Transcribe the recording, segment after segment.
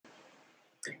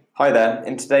Hi there,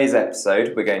 in today's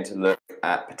episode we're going to look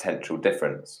at potential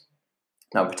difference.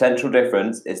 Now potential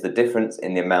difference is the difference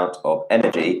in the amount of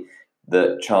energy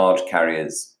that charge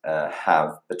carriers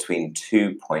have between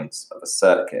 2 points of a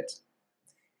circuit.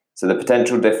 So the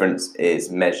potential difference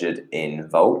is measured in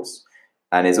volts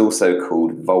and is also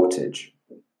called voltage.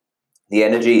 The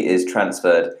energy is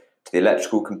transferred to the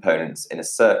electrical components in a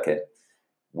circuit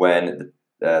when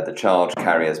the charge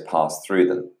carriers pass through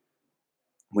them.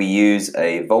 We use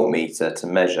a voltmeter to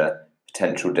measure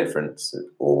potential difference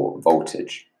or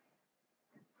voltage.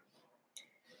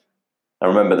 Now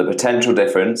remember, the potential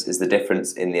difference is the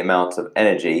difference in the amount of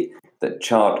energy that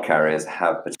charge carriers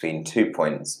have between 2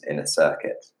 points in a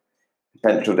circuit.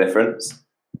 Potential difference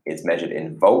is measured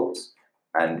in volts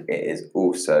and it is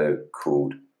also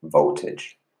called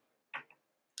voltage.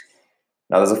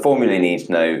 Now there's a formula you need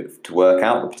to know to work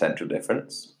out the potential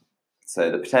difference. So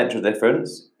the potential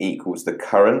difference equals the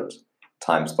current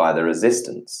times by the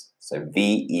resistance. So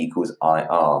V equals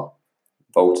IR.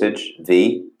 Voltage,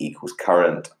 V, equals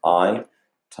current, I,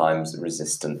 times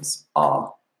resistance,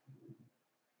 R.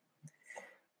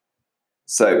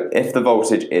 So if the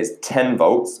voltage is 10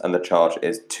 volts and the charge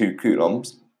is 2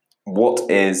 coulombs, what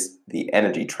is the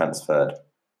energy transferred?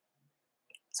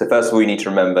 So first of all, you need to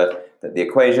remember that the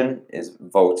equation is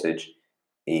voltage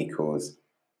equals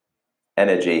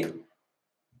energy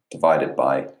divided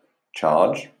by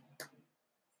charge.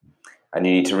 And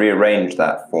you need to rearrange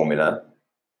that formula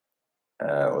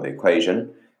or the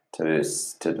equation to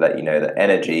let you know that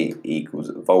energy equals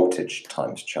voltage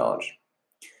times charge.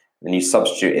 Then you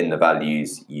substitute in the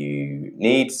values you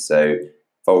need. So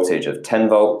voltage of 10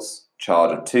 volts,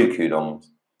 charge of 2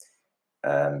 coulombs,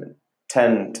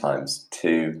 10 times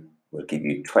 2 will give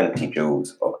you 20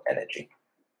 joules of energy.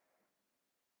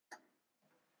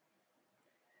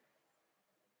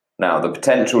 Now the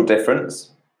potential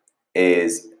difference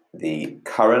is the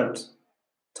current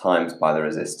times by the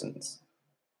resistance.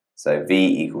 So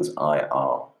V equals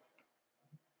IR.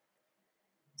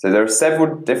 So there are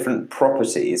several different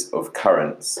properties of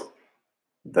currents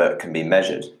that can be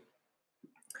measured.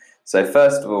 So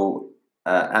first of all,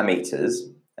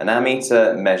 ammeters. An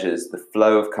ammeter measures the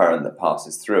flow of current that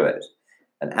passes through it.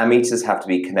 And ammeters have to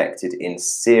be connected in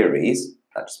series,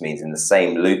 that just means in the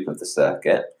same loop of the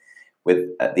circuit,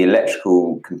 with the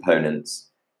electrical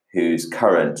components whose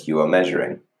current you are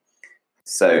measuring.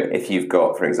 So if you've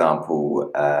got, for example,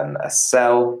 a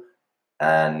cell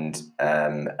and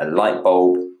a light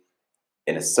bulb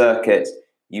in a circuit,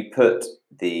 you put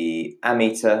the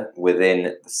ammeter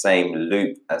within the same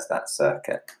loop as that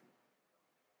circuit.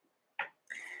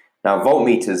 Now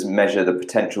voltmeters measure the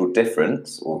potential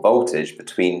difference or voltage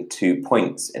between 2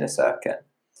 points in a circuit.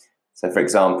 So for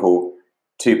example,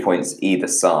 2 points either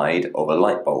side of a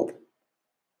light bulb.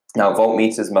 Now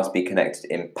voltmeters must be connected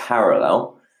in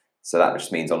parallel, so that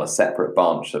just means on a separate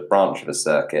branch of a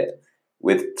circuit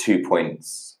with 2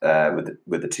 points,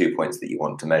 with the 2 points that you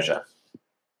want to measure.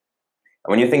 And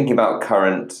when you're thinking about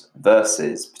current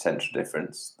versus potential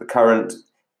difference, the current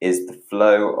is the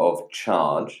flow of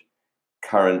charge.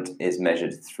 Current is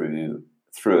measured through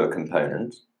a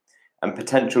component, and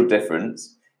potential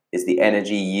difference is the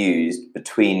energy used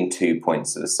between 2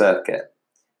 points of a circuit.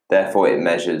 Therefore, it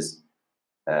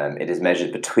is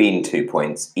measured between 2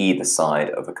 points either side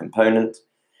of a component,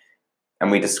 and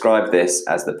we describe this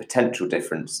as the potential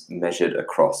difference measured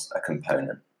across a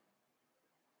component.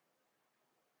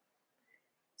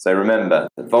 So remember,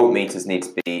 the voltmeters need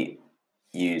to be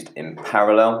used in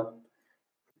parallel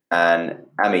and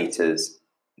ammeters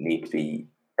need to be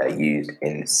used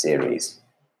in series.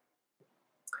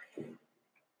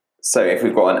 So if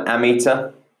we've got an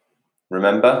ammeter,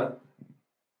 remember,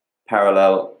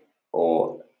 parallel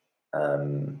or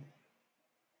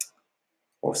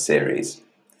series.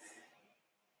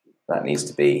 That needs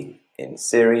to be in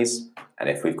series. And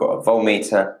if we've got a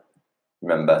voltmeter,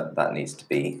 remember, that needs to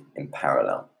be in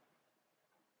parallel.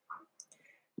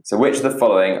 So which of the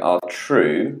following are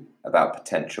true about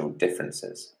potential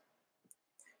differences?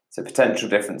 So potential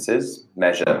differences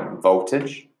measure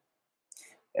voltage.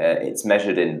 It's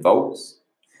measured in volts.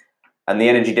 And the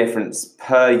energy difference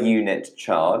per unit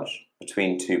charge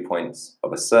between 2 points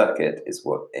of a circuit is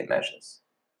what it measures.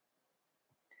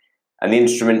 And the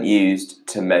instrument used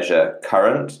to measure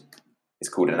current is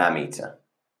called an ammeter.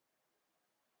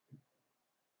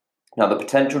 Now the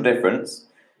potential difference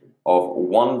of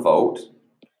 1 volt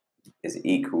is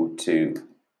equal to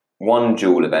 1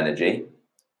 joule of energy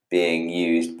being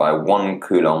used by 1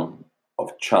 coulomb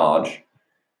of charge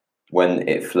when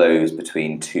it flows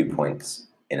between 2 points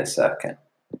in a circuit.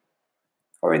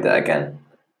 I'll read that again.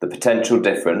 The potential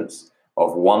difference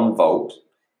of 1 volt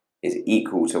is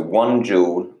equal to 1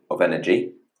 joule of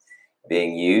energy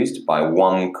being used by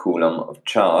 1 coulomb of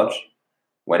charge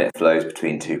when it flows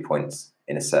between 2 points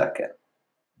in a circuit.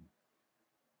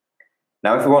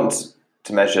 Now, if we want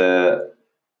to measure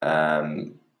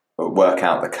or work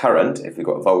out the current, if we've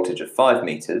got a voltage of 5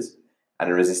 meters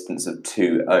and a resistance of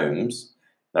 2 ohms,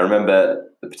 now remember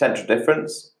the potential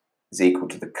difference is equal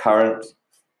to the current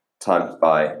times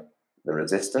by the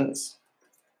resistance,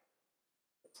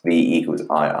 V equals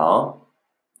IR.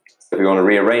 So if we want to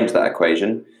rearrange that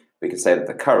equation, we can say that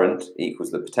the current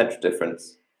equals the potential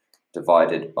difference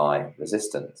divided by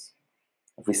resistance.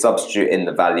 If we substitute in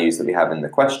the values that we have in the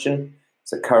question,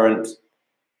 so current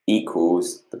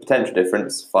equals the potential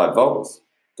difference, 5 volts,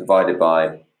 divided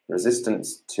by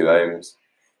resistance, 2 ohms,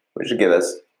 which will give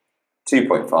us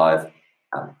 2.5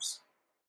 amps.